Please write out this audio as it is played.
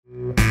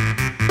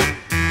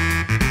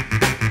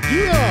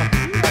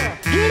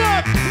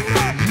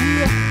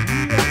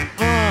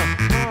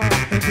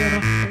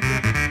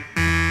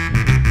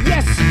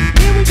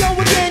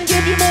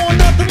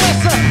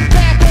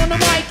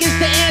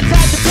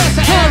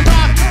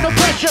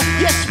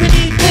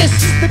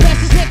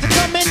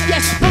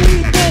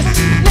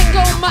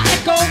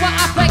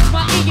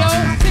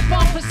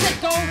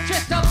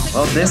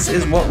This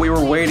is what we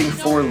were waiting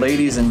for,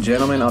 ladies and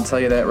gentlemen. I'll tell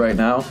you that right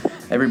now.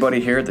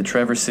 Everybody here at the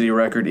Traverse City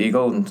Record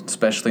Eagle, and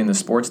especially in the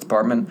sports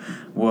department,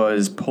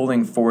 was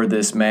pulling for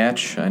this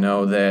match. I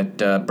know that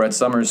Brett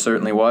Summers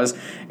certainly was.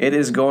 It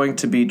is going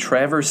to be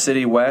Traverse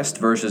City West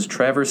versus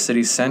Traverse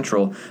City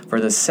Central for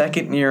the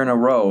second year in a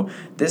row.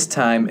 This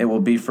time it will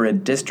be for a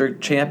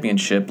district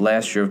championship.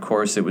 Last year, of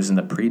course, it was in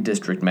the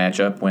pre-district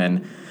matchup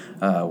when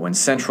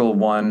Central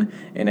won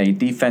in a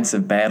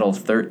defensive battle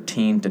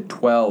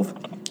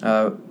 13-12.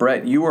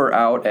 Brett, you were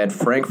out at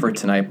Frankfort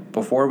tonight.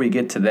 Before we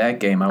get to that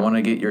game, I want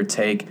to get your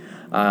take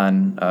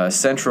on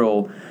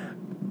Central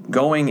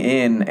going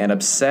in and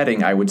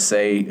upsetting. I would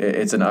say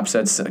it's an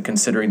upset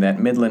considering that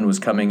Midland was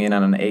coming in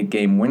on an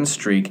 8-game win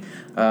streak.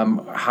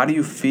 How do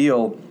you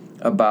feel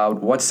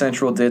about what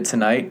Central did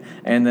tonight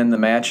and then the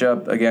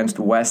matchup against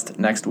West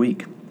next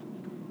week?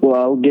 Well,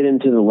 I'll get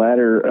into the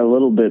latter a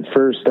little bit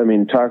first. I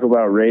mean, talk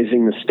about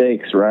raising the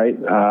stakes, right?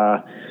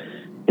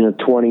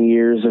 20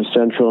 years of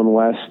Central and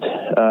West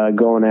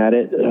going at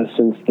it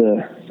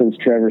since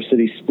Traverse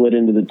City split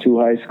into the two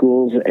high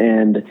schools,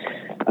 and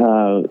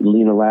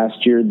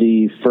last year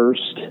the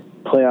first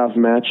playoff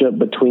matchup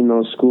between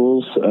those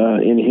schools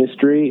in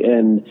history,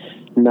 and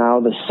now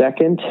the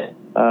second,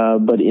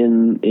 but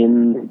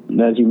in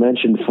as you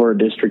mentioned, for a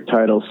district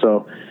title.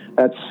 So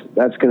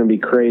that's going to be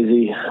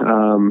crazy.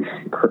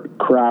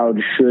 Crowd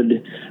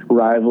should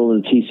rival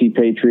the TC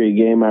Patriot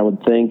game, I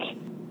would think.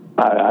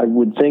 I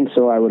would think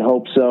so. I would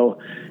hope so.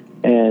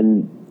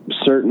 And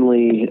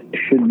certainly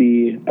should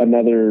be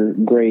another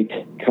great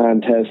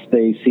contest.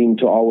 They seem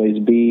to always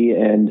be.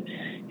 And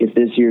if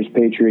this year's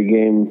Patriot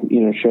game,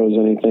 shows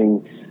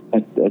anything,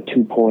 a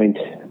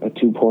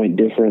 2-point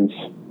difference.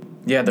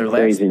 Yeah, their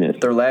last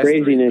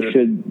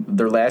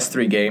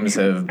three games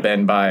have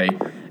been by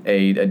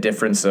a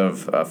difference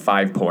of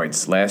 5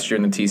 points. Last year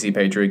in the TC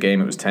Patriot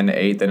game, it was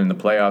 10-8. Then in the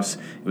playoffs,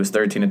 it was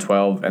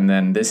 13-12. And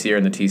then this year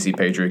in the TC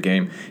Patriot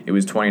game, it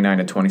was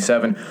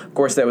 29-27. Of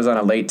course, that was on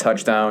a late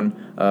touchdown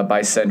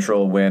by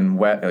Central when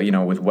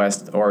with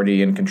West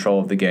already in control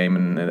of the game,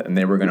 and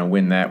they were going to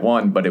win that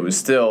one. But it was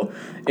still,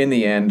 in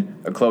the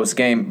end, a close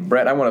game.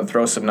 Brett, I want to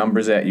throw some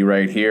numbers at you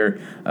right here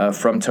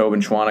from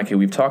Tobin Schwaneke.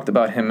 We've talked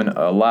about him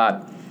a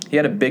lot. He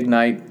had a big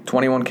night,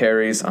 21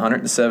 carries,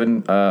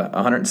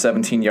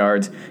 117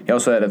 yards. He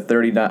also had a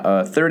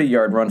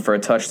 30-yard run for a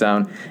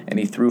touchdown, and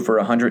he threw for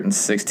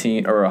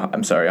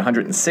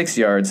 106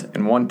 yards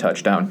and one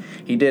touchdown.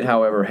 He did,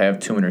 however,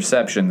 have 2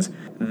 interceptions.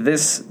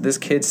 This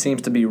kid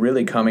seems to be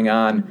really coming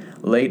on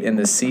late in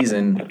the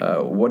season.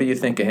 What do you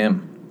think of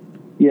him?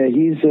 Yeah,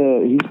 he's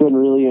been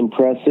really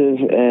impressive,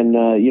 and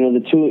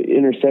the 2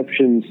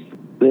 interceptions,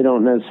 they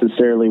don't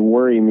necessarily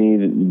worry me.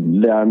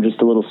 I'm just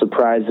a little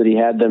surprised that he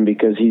had them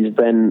because he's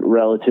been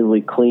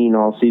relatively clean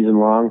all season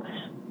long.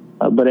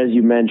 But as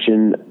you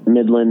mentioned,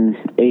 Midland,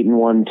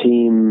 8-1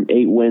 team,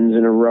 8 wins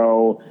in a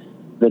row,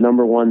 the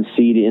number 1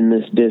 seed in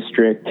this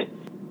district.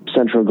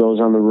 Central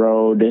goes on the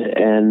road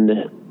and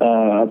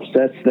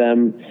upsets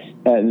them.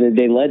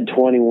 They led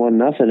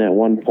 21-0 at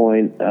one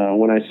point.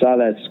 When I saw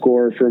that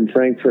score from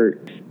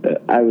Frankfort,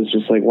 I was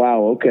just like,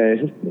 wow,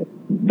 okay.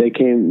 They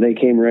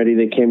came ready.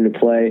 They came to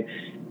play.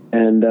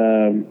 And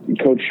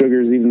Coach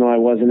Sugars, even though I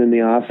wasn't in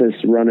the office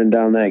running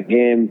down that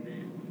game,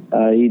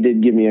 he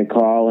did give me a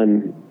call,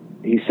 and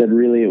he said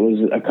really it was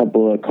a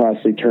couple of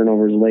costly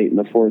turnovers late in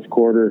the fourth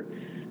quarter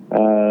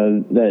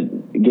that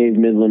gave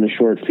Midland a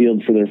short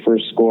field for their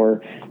first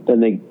score. Then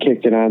they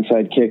kicked an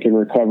onside kick and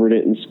recovered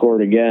it and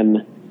scored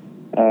again.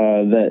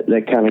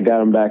 That kind of got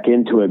them back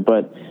into it.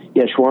 But,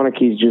 yeah,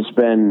 Schwaneke's just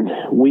been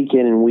week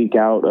in and week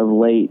out of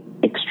late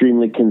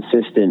extremely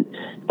consistent.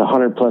 The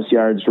 100-plus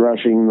yards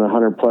rushing, the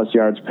 100-plus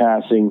yards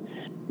passing,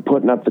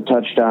 putting up the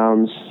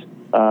touchdowns.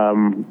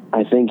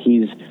 I think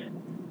he's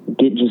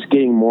just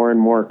getting more and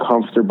more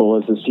comfortable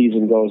as the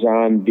season goes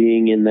on,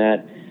 being in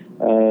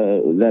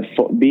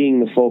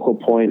being the focal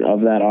point of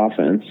that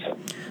offense.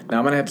 Now,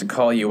 I'm going to have to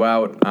call you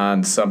out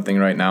on something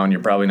right now, and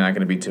you're probably not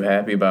going to be too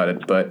happy about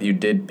it, but you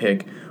did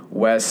pick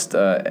West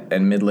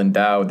and Midland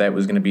Dow. That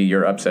was going to be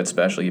your upset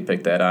special. You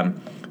picked that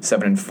on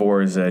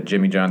 7-4's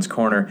Jimmy John's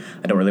Corner.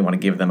 I don't really want to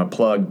give them a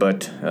plug,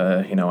 but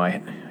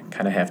I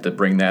kind of have to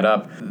bring that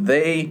up.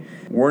 They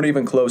weren't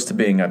even close to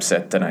being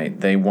upset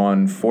tonight. They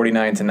won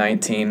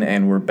 49-19,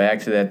 and we're back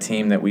to that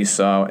team that we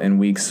saw in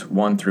weeks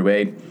 1 through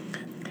 8.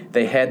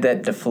 They had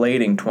that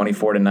deflating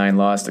 24-9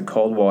 loss to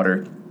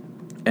Coldwater,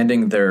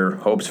 ending their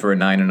hopes for a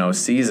 9-0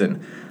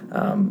 season.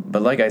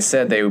 But like I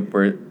said, they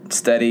were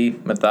steady,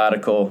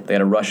 methodical. They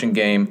had a rushing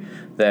game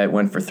that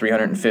went for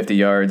 350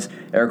 yards.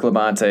 Eric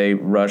Labonte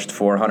rushed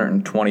for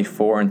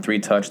 124 and 3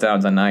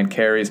 touchdowns on 9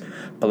 carries.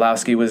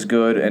 Pulowski was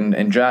good,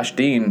 and Josh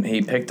Dean,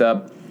 he picked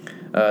up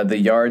the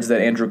yards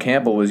that Andrew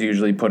Campbell was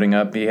usually putting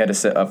up. He had a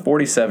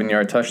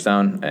 47-yard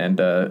touchdown and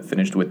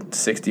finished with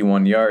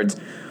 61 yards.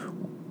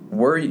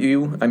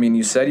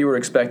 You said you were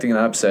expecting an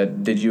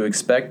upset. Did you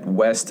expect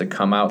West to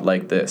come out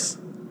like this?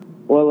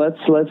 Well, let's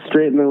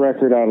straighten the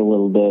record out a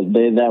little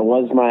bit. That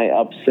was my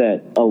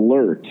upset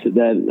alert.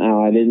 That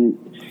I didn't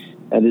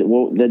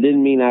That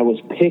didn't mean I was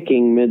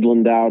picking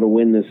Midland Dow to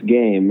win this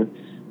game.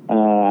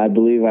 I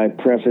believe I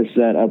prefaced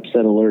that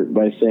upset alert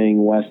by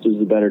saying West was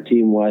the better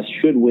team. West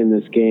should win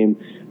this game,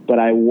 but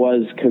I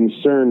was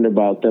concerned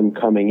about them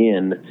coming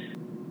in.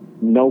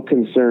 No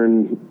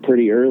concern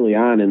pretty early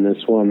on in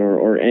this one,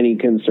 or any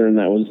concern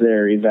that was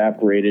there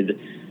evaporated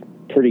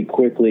pretty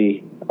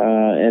quickly.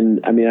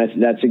 And I mean,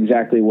 that's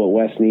exactly what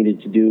West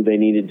needed to do. They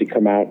needed to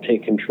come out,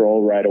 take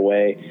control right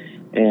away,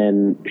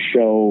 and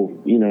show,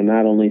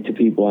 not only to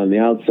people on the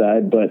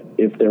outside, but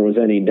if there was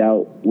any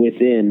doubt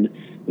within,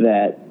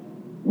 that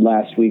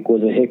last week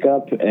was a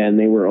hiccup and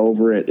they were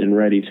over it and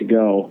ready to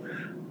go.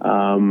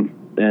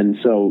 And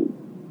so,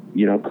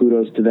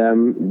 kudos to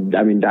them.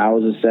 I mean, Dow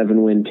is a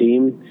 7-win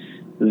team.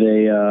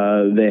 They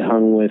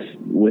hung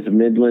with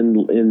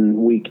Midland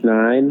in week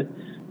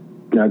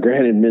 9. Now,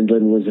 granted,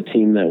 Midland was a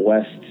team that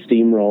West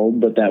steamrolled,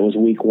 but that was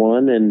week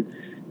 1, and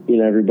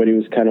everybody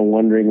was kind of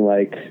wondering,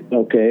 like,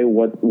 okay,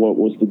 what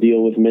was the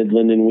deal with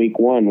Midland in week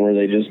 1? Were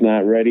they just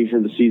not ready for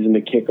the season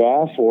to kick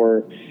off,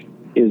 or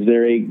is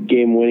there a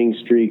game-winning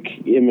streak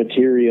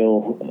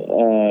immaterial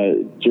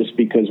just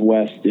because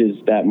West is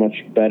that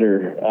much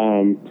better?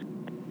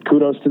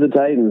 Kudos to the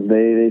Titans.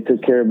 They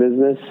took care of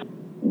business.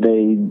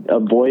 They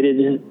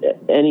avoided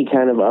any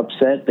kind of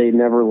upset. They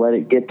never let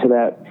it get to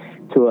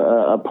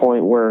a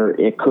point where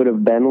it could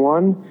have been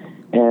one.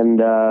 And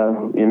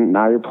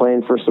now you're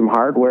playing for some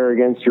hardware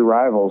against your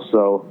rivals.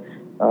 So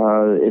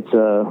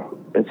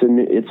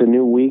it's a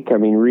new week. I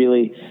mean,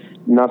 really,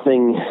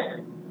 nothing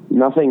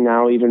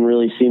now even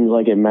really seems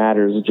like it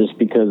matters, just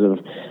because of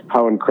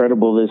how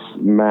incredible this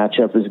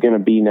matchup is going to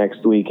be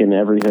next week and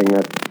everything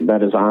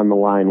that is on the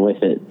line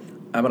with it.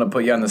 I'm going to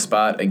put you on the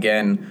spot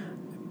again.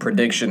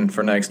 Prediction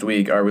for next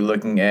week: are we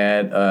looking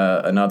at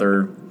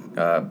another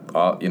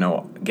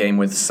game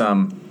with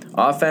some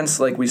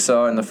offense like we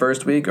saw in the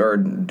first week, or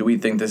do we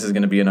think this is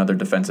going to be another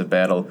defensive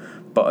battle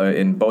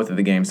in both of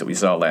the games that we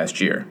saw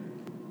last year?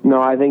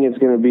 No, I think it's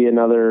going to be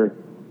another.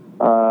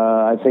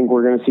 I think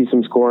we're going to see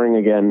some scoring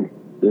again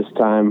this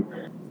time.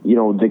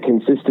 The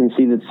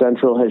consistency that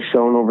Central has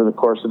shown over the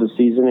course of the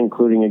season,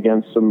 including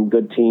against some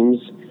good teams,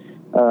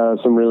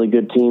 some really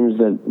good teams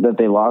that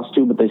they lost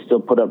to, but they still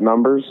put up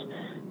numbers.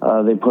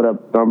 They put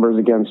up numbers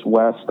against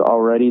West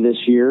already this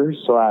year,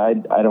 so I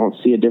don't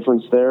see a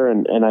difference there.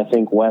 And I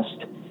think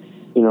West,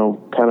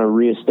 kind of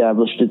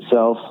reestablished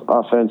itself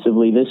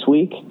offensively this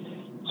week.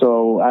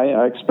 So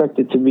I expect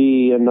it to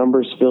be a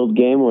numbers-filled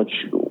game, which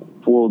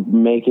will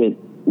make it,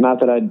 not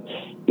that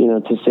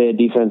to say a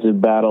defensive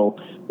battle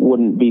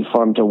wouldn't be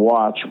fun to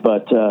watch,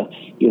 but,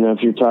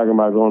 if you're talking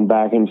about going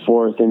back and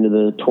forth into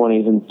the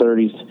 20s and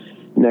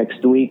 30s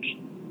next week,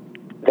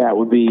 that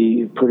would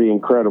be pretty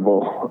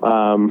incredible.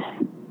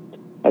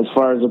 As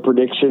far as a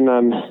prediction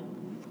on,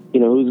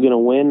 who's going to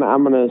win,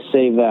 I'm going to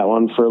save that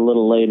one for a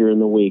little later in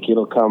the week.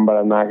 It'll come, but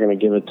I'm not going to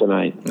give it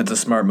tonight. That's a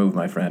smart move,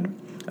 my friend.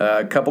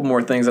 A couple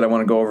more things that I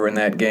want to go over in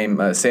that game.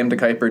 Sam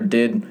DeKuyper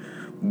did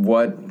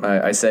what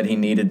I said he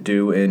needed to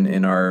do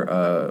in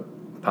our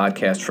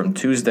podcast from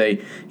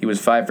Tuesday. He was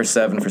 5 for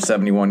 7 for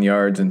 71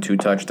 yards and 2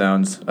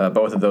 touchdowns,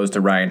 both of those to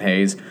Ryan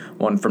Hayes,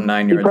 one from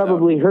 9 yards. He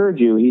probably heard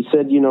you. He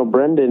said,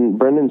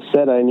 Brendan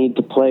said I need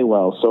to play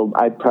well, so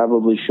I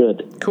probably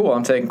should. Cool.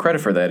 I'm taking credit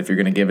for that if you're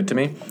going to give it to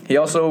me. He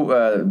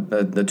also,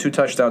 the 2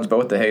 touchdowns,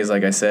 both to Hayes,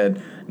 like I said,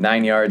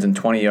 9 yards and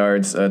 20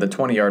 yards. The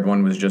 20-yard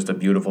one was just a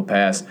beautiful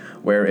pass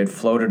where it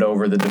floated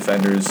over the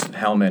defender's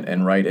helmet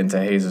and right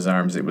into Hayes'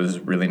 arms. It was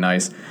really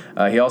nice.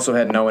 He also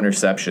had no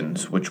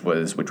interceptions, which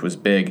was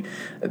big.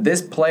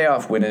 This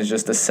playoff win is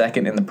just the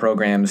second in the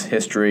program's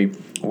history.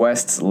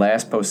 West's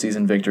last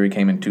postseason victory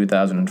came in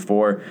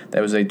 2004.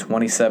 That was a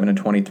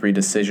 27-23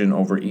 decision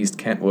over East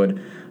Kentwood.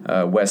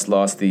 West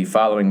lost the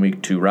following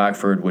week to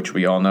Rockford, which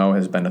we all know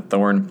has been a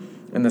thorn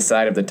in the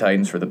side of the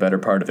Titans for the better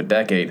part of a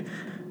decade,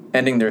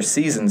 ending their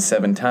season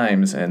 7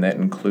 times, and that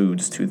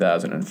includes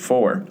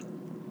 2004.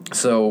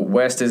 So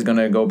West is going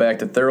to go back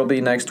to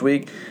Thurlby next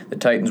week. The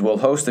Titans will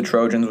host the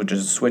Trojans, which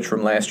is a switch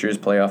from last year's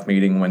playoff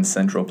meeting when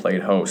Central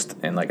played host,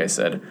 and like I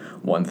said,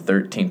 won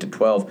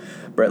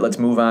 13-12. Brett, let's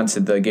move on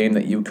to the game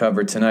that you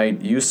covered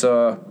tonight. You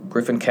saw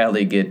Griffin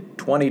Kelly get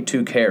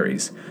 22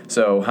 carries.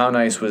 So how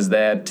nice was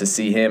that to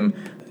see him,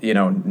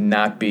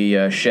 not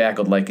be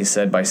shackled, like you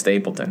said, by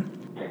Stapleton?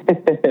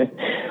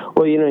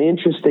 Well,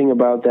 interesting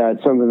about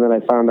that, something that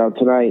I found out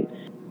tonight,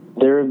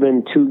 there have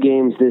been 2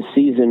 games this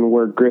season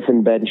where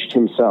Griffin benched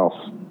himself.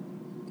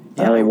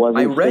 Yeah, I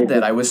read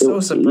that. I was so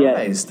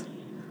surprised.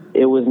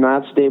 Yeah, it was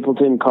not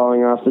Stapleton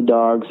calling off the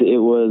dogs. It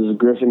was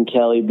Griffin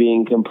Kelly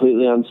being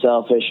completely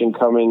unselfish and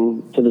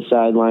coming to the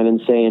sideline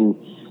and saying,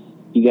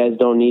 you guys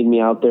don't need me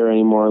out there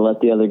anymore.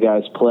 Let the other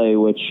guys play,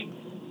 which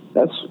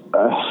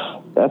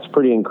that's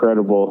pretty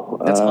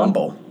incredible. That's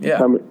humble. Yeah.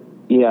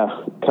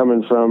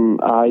 Coming from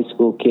a high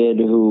school kid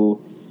who,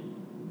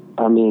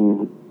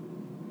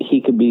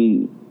 he could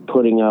be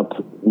putting up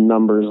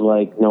numbers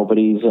like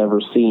nobody's ever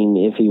seen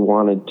if he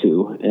wanted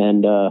to.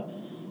 And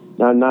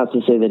not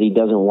to say that he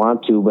doesn't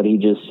want to, but he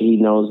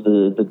knows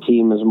the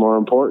team is more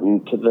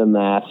important than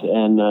that,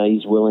 and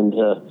he's willing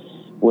to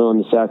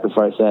willing to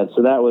sacrifice that.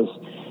 So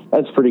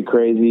that's pretty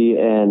crazy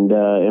and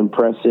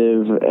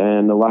impressive,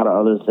 and a lot of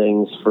other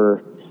things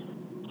for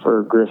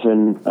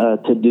Griffin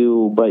to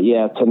do. But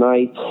yeah,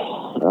 tonight,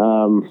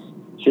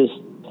 just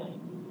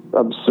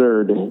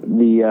absurd.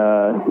 He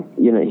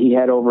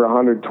had over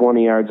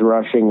 120 yards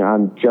rushing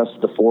on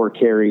just the 4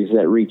 carries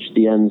that reached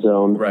the end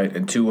zone. Right,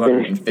 and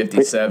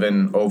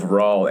 257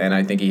 overall, and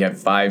I think he had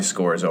 5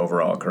 scores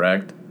overall,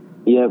 correct?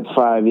 Yep,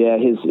 5. Yeah,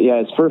 his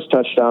first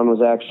touchdown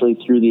was actually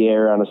through the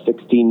air on a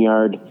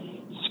 16-yard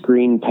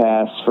screen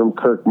pass from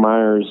Kirk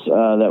Myers.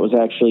 That was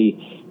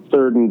actually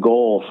 3rd and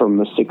goal from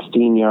the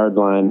 16-yard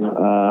line.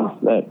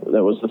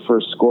 That was the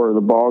first score of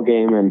the ball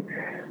game, and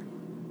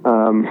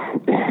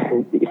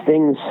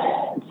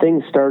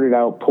things started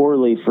out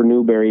poorly for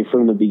Newberry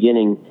from the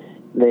beginning.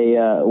 They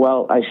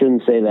I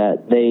shouldn't say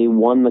that. They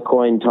won the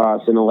coin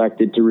toss and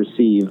elected to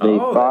receive. They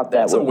thought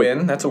that's a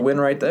win. That's a win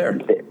right there.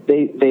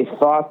 They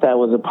thought that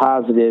was a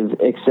positive,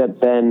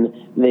 except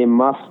then they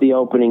muffed the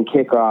opening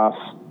kickoff,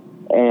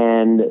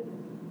 and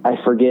I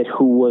forget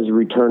who was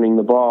returning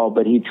the ball,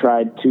 but he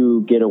tried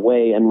to get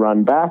away and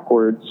run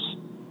backwards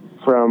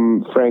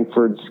from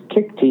Frankfort's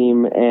kick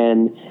team,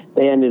 and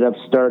they ended up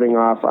starting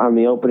off on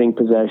the opening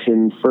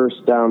possession,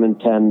 1st down and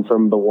 10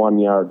 from the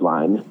 1-yard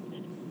line.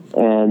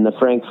 And the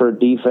Frankfort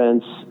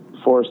defense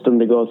forced them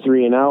to go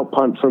 3 and out,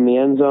 punt from the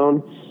end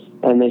zone,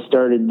 and they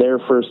started their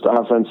first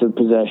offensive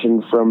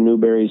possession from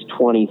Newberry's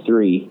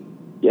 23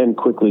 and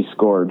quickly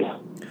scored.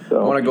 So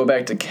I want to go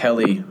back to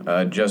Kelly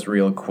just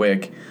real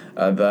quick.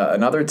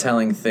 Another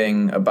telling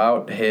thing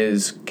about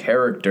his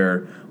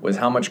character was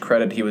how much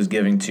credit he was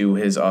giving to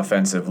his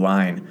offensive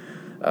line.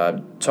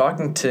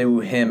 Talking to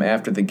him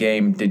after the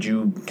game, did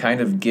you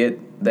kind of get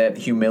that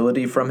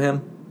humility from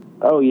him?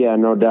 Oh, yeah,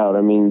 no doubt.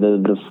 I mean,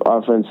 the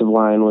offensive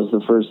line was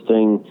the first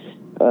thing,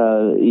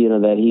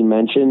 that he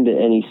mentioned,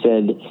 and he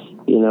said,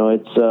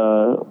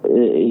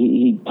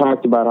 he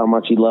talked about how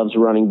much he loves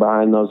running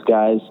behind those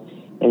guys,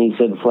 and he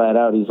said flat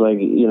out, he's like,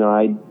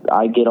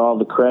 I get all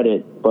the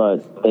credit,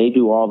 but they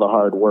do all the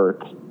hard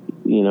work.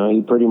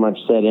 He pretty much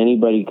said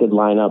anybody could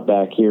line up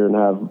back here and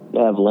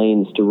have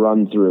lanes to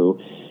run through.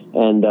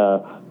 And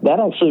that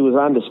actually was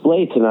on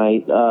display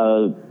tonight.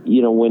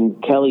 When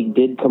Kelly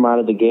did come out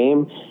of the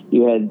game,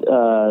 you had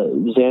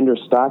Xander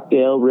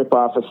Stockdale rip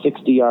off a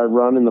 60-yard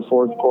run in the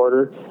 4th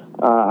quarter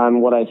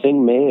on what I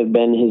think may have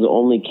been his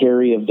only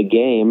carry of the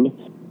game.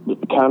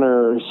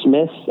 Connor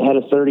Smith had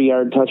a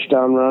 30-yard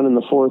touchdown run in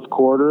the 4th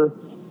quarter.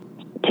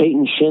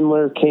 Peyton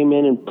Schindler came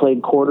in and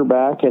played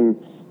quarterback and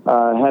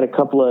had a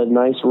couple of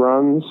nice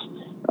runs.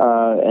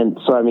 And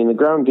so, I mean, the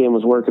ground game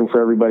was working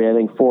for everybody. I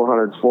think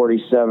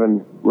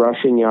 447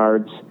 rushing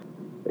yards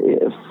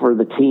for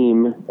the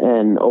team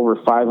and over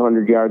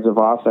 500 yards of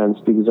offense,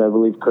 because I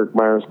believe Kirk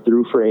Myers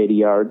threw for 80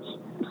 yards.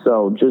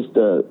 So just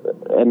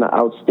an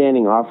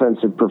outstanding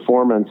offensive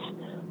performance.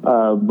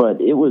 But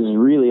it was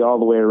really all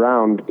the way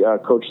around.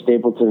 Coach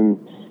Stapleton,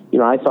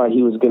 I thought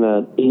he was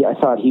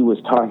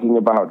talking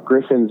about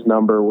Griffin's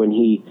number when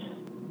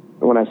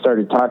I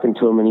started talking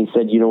to him, and he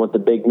said, what the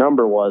big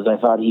number was. I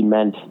thought he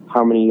meant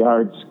how many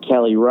yards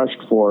Kelly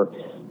rushed for,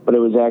 but it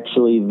was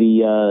actually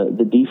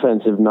the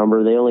defensive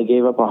number. They only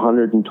gave up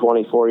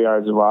 124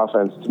 yards of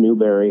offense to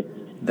Newberry.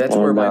 That's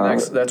where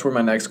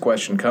my next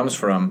question comes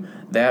from.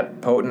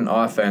 That potent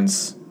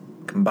offense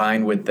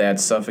combined with that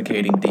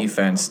suffocating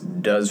defense,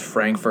 does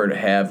Frankfort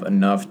have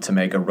enough to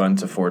make a run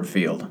to Ford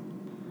Field?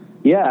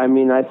 Yeah, I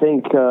mean, I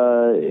think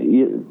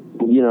you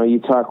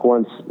talk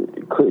once.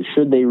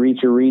 Should they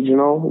reach a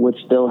regional, which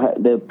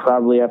they'll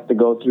probably have to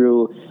go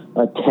through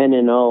a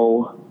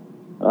 10-0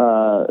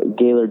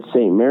 Gaylord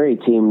St. Mary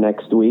team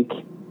next week,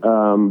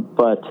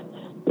 but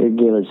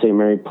Gaylord St.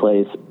 Mary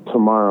plays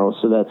tomorrow,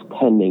 so that's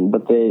pending.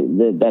 But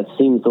that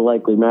seems the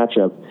likely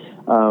matchup.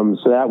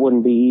 So that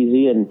wouldn't be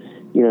easy, and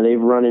they've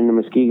run into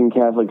Muskegon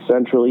Catholic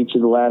Central each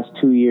of the last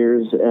 2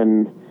 years,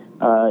 and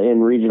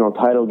in regional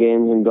title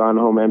games, and gone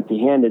home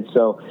empty-handed.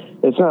 So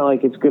it's not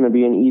like it's going to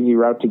be an easy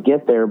route to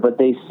get there, but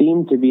they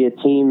seem to be a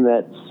team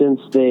that,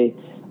 since they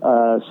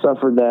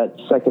suffered that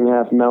second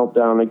half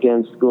meltdown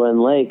against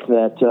Glen Lake,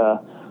 that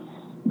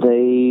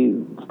they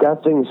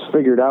got things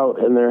figured out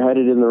and they're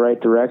headed in the right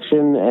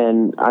direction.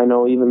 And I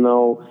know, even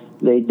though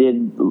they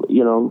did,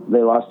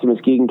 they lost to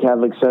Muskegon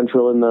Catholic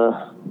Central in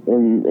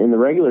the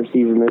regular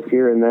season this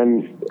year, and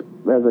then,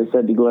 as I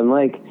said, to Glen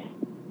Lake,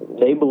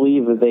 they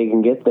believe that they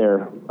can get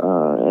there.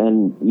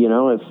 And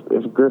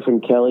if Griffin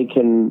Kelly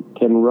can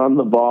run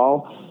the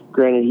ball,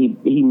 granted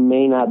he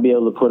may not be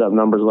able to put up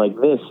numbers like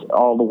this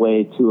all the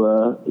way to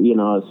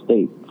a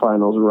state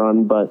finals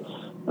run, but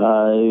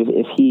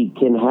if he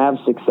can have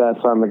success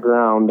on the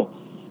ground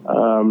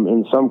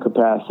in some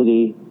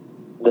capacity,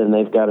 then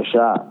they've got a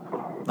shot.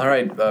 All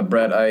right,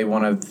 Brett, I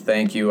want to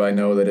thank you. I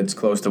know that it's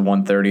close to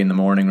 1:30 in the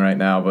morning right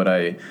now, but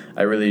I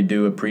really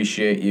do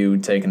appreciate you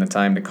taking the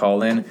time to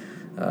call in.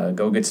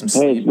 Go get some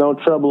sleep. Hey, it's no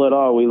trouble at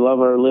all. We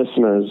love our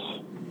listeners.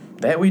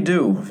 That we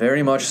do,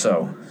 very much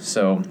so.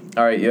 So,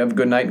 all right, you have a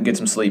good night and get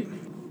some sleep.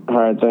 All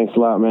right, thanks a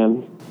lot,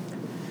 man.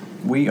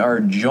 We are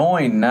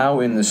joined now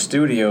in the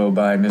studio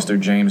by Mr.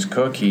 James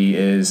Cook.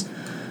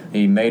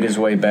 He made his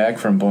way back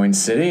from Boyne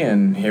City,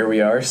 and here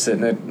we are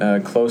sitting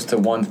at close to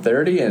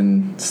 1:30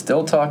 and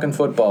still talking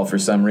football for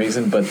some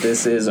reason, but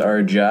this is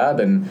our job,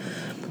 and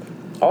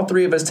all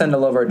three of us tend to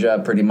love our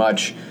job pretty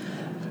much.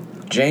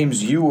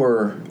 James, you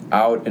were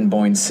out in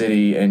Boyne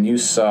City, and you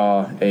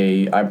saw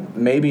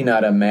maybe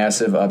not a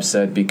massive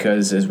upset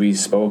because, as we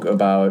spoke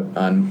about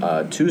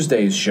on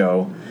Tuesday's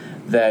show,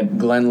 that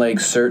Glen Lake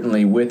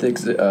certainly, with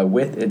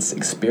its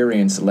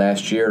experience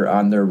last year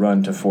on their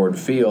run to Ford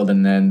Field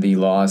and then the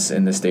loss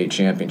in the state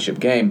championship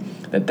game,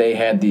 that they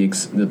had the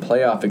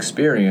playoff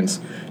experience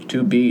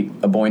to beat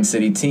a Boyne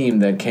City team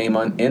that came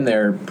in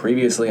there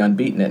previously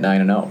unbeaten at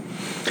 9-0.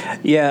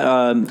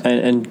 Yeah,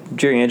 and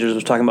Jerry Andrews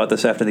was talking about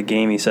this after the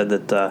game. He said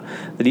that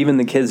even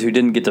the kids who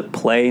didn't get to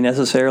play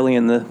necessarily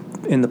in the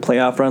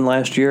playoff run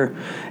last year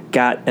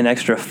got an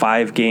extra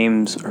 5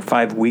 games or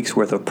 5 weeks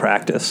worth of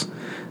practice.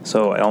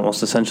 So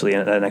almost essentially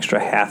an extra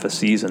half a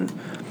season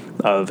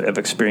of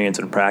experience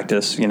and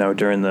practice,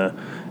 during the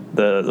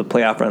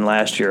playoff run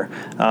last year.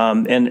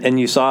 And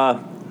you saw,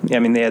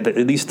 they had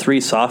at least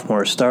 3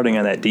 sophomores starting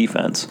on that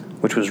defense,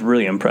 which was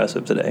really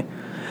impressive today.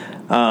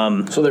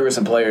 So there were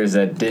some players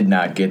that did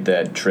not get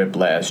that trip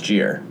last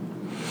year,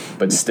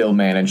 but still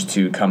managed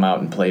to come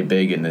out and play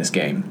big in this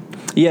game.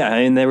 Yeah,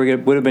 and there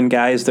would have been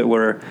guys that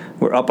were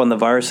up on the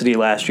varsity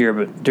last year,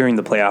 but during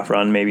the playoff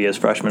run, maybe as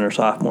freshmen or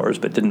sophomores,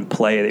 but didn't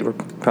play. They were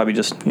probably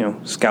just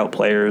scout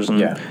players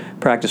and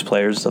practice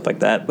players and stuff like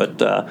that. But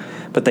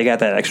they got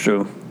that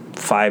extra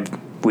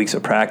 5 weeks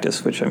of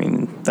practice, which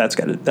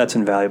that's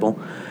invaluable.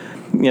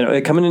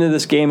 Coming into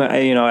this game,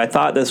 I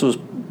thought this was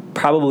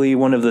probably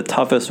one of the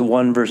toughest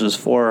 1 versus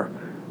 4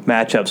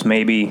 matchups,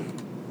 maybe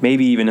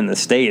even in the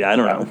state. I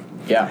don't know.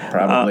 Yeah,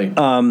 probably.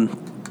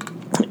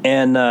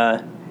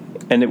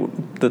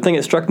 The thing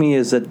that struck me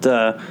is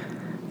that,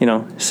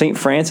 St.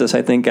 Francis,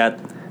 I think, got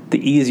the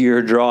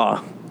easier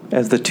draw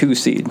as the 2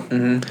 seed.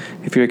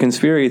 Mm-hmm. If you're a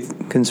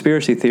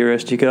conspiracy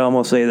theorist, you could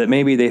almost say that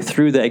maybe they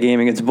threw that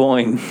game against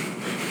Boyne.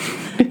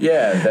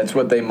 Yeah, that's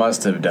what they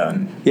must have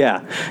done.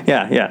 Yeah.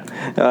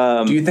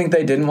 Do you think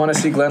they didn't want to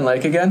see Glen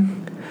Lake again?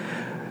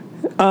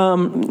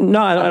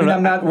 No, I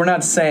don't know. We're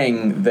not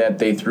saying that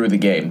they threw the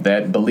game.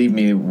 That, believe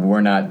me,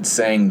 we're not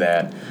saying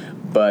that.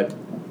 But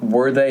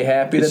were they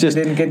happy they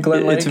didn't get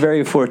Glen Lake? It's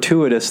very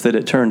fortuitous that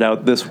it turned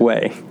out this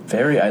way.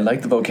 I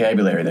like the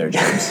vocabulary there,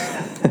 James.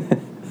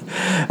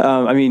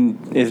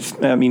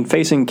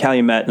 Facing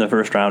Calumet in the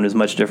first round is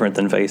much different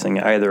than facing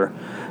either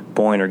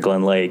Boyne or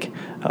Glen Lake.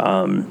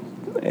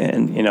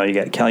 You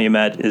got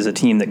Calumet is a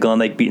team that Glen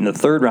Lake beat in the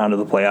 3rd round of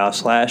the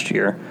playoffs last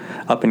year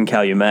up in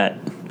Calumet.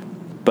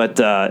 But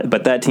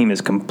that team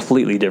is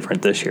completely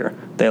different this year.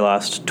 They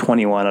lost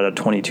 21 out of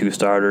 22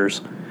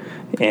 starters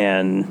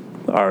and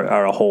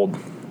are a whole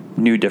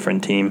new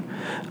different team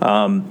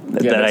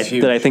that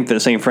I think that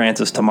St.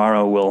 Francis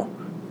tomorrow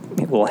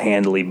will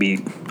handily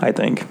beat, I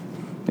think.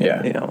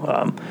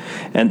 Yeah.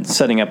 And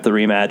setting up the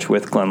rematch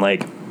with Glen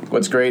Lake.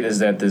 What's great is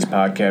that this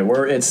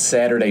podcast, it's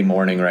Saturday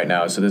morning right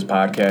now, so this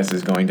podcast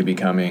is going to be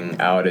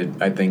coming out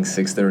at, I think,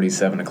 6:30,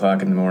 7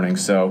 o'clock in the morning.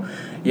 So,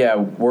 yeah,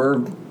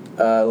 we're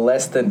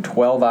less than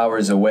 12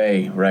 hours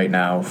away right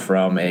now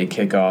from a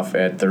kickoff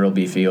at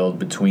Thurlby Field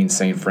between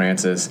St.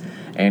 Francis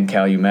and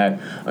Calumet.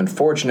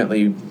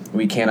 Unfortunately,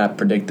 we cannot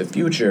predict the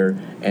future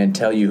and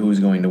tell you who's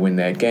going to win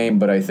that game,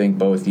 but I think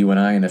both you and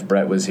I, and if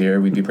Brett was here,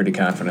 we'd be pretty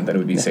confident that it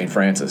would be St.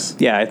 Francis.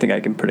 Yeah, I think I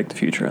can predict the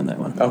future on that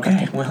one.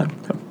 Okay, well,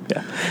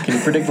 yeah. Can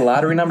you predict the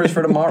lottery numbers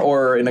for tomorrow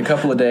or in a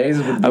couple of days?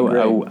 It would be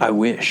great. I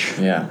wish.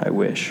 Yeah. I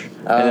wish.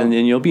 And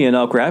you'll be in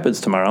Elk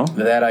Rapids tomorrow.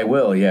 That I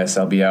will, yes.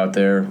 I'll be out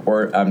there,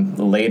 or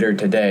later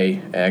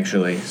today,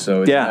 actually.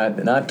 So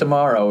it's not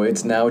tomorrow,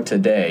 it's now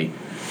today.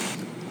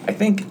 I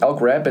think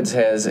Elk Rapids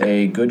has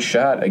a good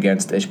shot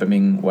against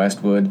Ishpeming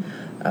Westwood.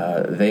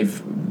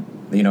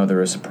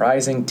 They're a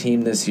surprising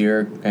team this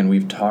year, and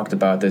we've talked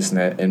about this,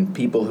 and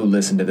people who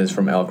listen to this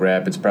from Elk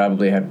Rapids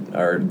probably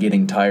are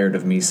getting tired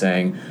of me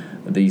saying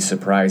the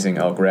surprising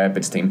Elk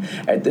Rapids team.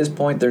 At this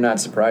point, they're not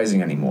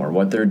surprising anymore.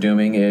 What they're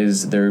doing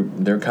is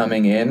they're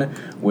coming in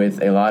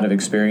with a lot of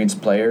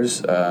experienced players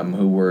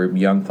who were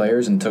young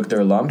players and took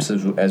their lumps,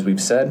 as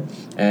we've said,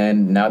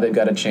 and now they've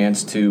got a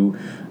chance to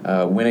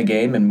win a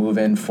game and move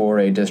in for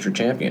a district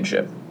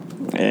championship.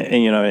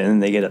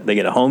 And they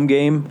get a home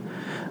game,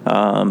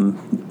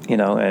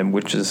 and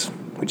which has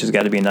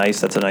got to be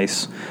nice. That's a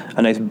nice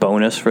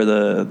bonus for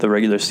the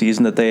regular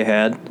season that they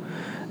had.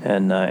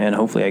 And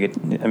hopefully I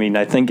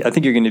think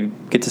you're going to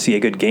get to see a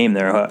good game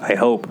there. I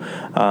hope.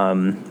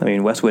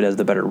 Westwood has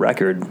the better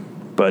record,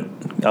 but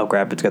Elk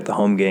Rapids got the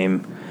home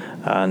game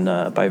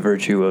by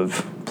virtue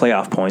of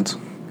playoff points,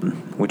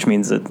 which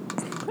means that,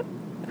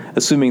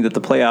 assuming that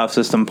the playoff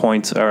system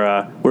points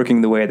are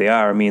working the way they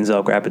are, means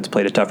Elk Rapids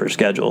played a tougher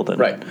schedule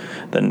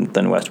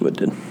than Westwood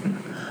did.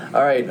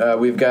 All right,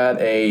 we've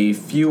got a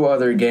few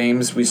other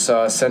games. We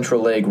saw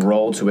Central Lake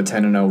roll to a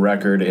 10-0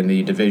 record in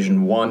the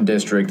Division I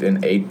district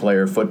in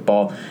 8-player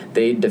football.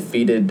 They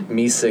defeated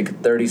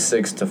Mesick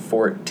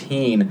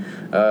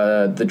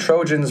 36-14. The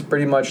Trojans,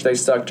 pretty much, they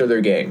stuck to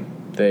their game.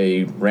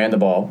 They ran the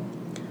ball,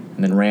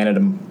 and then ran at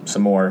them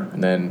some more,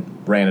 and then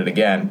ran it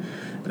again.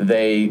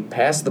 They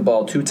passed the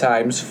ball 2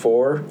 times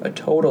for a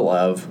total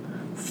of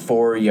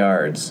 4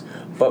 yards.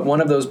 But one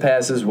of those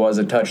passes was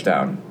a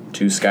touchdown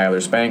to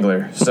Skylar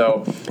Spangler.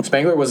 So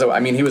Spangler was,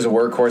 he was a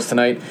workhorse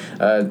tonight.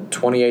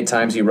 28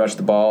 times he rushed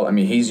the ball.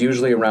 He's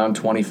usually around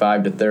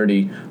 25 to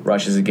 30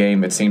 rushes a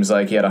game. It seems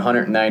like he had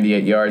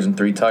 198 yards and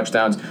 3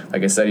 touchdowns.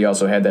 Like I said, he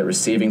also had that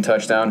receiving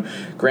touchdown.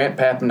 Grant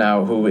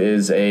Papanow, who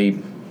is a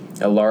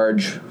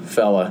large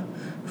fella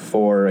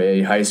for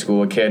a high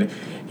school kid,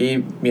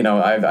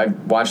 I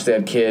watched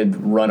that kid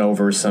run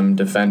over some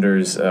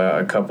defenders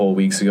a couple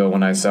weeks ago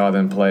when I saw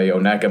them play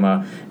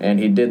Onekama, and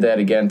he did that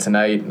again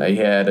tonight. He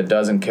had a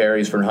dozen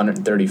carries for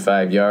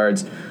 135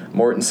 yards.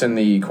 Mortensen,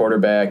 the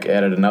quarterback,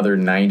 added another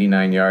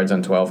 99 yards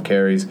on 12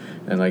 carries,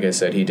 and like I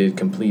said, he did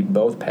complete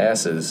both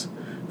passes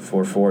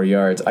for 4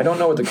 yards. I don't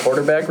know what the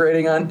quarterback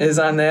rating is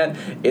on that.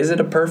 Is it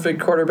a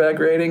perfect quarterback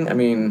rating?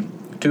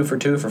 2 for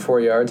 2 for 4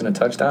 yards and a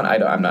touchdown?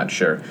 I'm not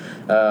sure.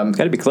 It's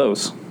got to be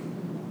close.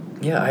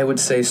 Yeah, I would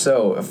say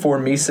so. For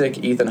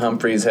Mesick, Ethan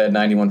Humphreys had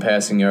 91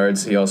 passing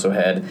yards. He also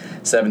had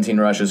 17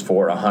 rushes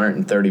for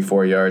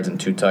 134 yards and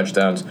 2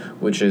 touchdowns,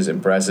 which is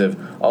impressive.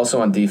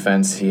 Also on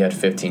defense, he had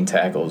 15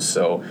 tackles.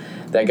 So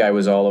that guy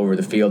was all over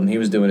the field, and he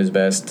was doing his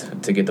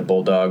best to get the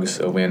Bulldogs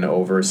a win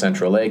over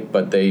Central Lake.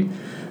 But they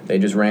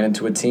just ran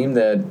into a team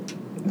that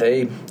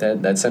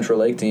Central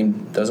Lake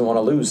team doesn't want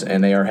to lose,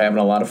 and they are having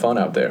a lot of fun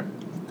out there.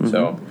 Mm-hmm.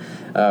 So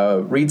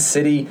Reed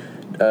City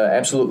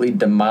absolutely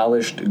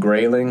demolished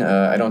Grayling.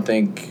 I don't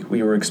think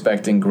we were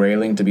expecting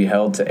Grayling to be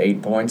held to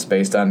 8 points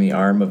based on the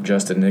arm of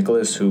Justin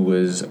Nicholas, who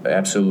was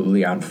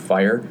absolutely on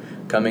fire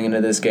coming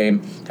into this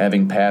game,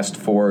 having passed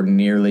for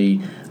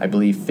nearly, I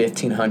believe,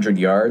 1,500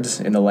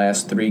 yards in the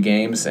last 3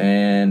 games.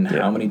 And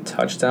How many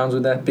touchdowns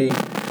would that be?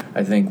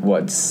 I think,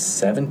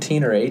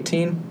 17 or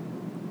 18?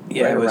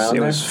 Yeah, right it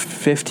was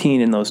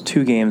 15 in those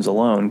 2 games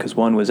alone, because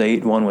one was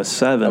 8 and one was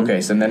 7. Okay,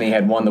 so then he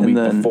had one the week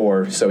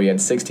before, so he had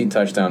 16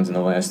 touchdowns in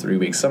the last 3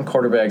 weeks. Some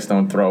quarterbacks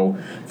don't throw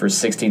for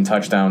 16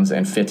 touchdowns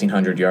and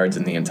 1,500 yards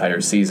in the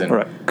entire season.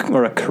 Or a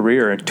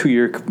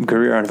 2-year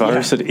career on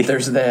varsity. Yeah,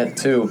 there's that,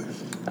 too.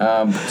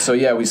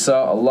 We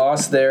saw a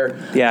loss there.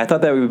 Yeah, I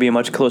thought that would be a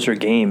much closer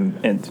game,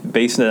 and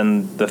based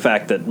on the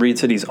fact that Reed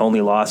City's only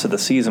loss of the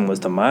season was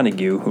to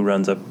Montague, who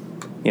runs a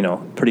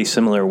pretty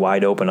similar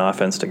wide-open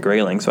offense to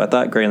Grayling. So I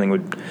thought Grayling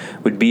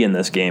would be in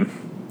this game.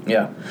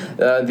 Yeah.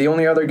 The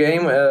only other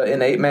game in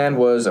 8-man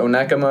was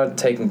Onekama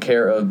taking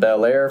care of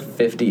Bel Air,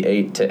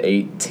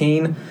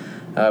 58-18.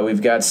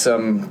 We've got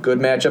some good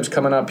matchups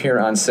coming up here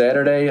on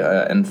Saturday,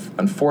 and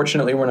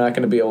unfortunately we're not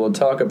going to be able to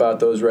talk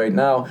about those right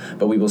now,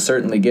 but we will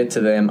certainly get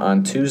to them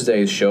on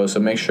Tuesday's show, so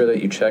make sure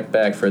that you check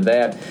back for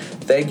that.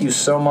 Thank you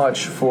so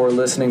much for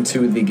listening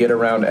to the Get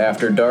Around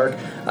After Dark.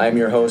 I'm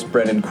your host,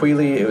 Brendan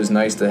Quealy. It was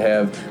nice to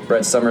have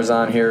Brett Summers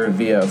on here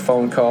via a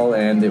phone call,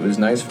 and it was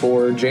nice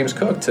for James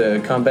Cook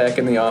to come back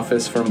in the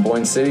office from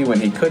Boyne City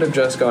when he could have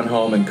just gone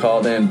home and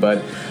called in,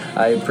 but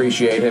I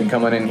appreciate him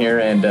coming in here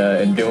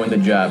and doing the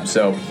job.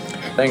 So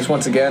thanks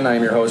once again.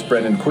 I'm your host,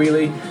 Brendan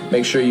Quealy.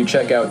 Make sure you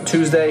check out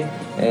Tuesday,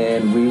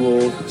 and we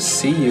will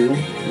see you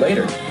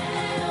later.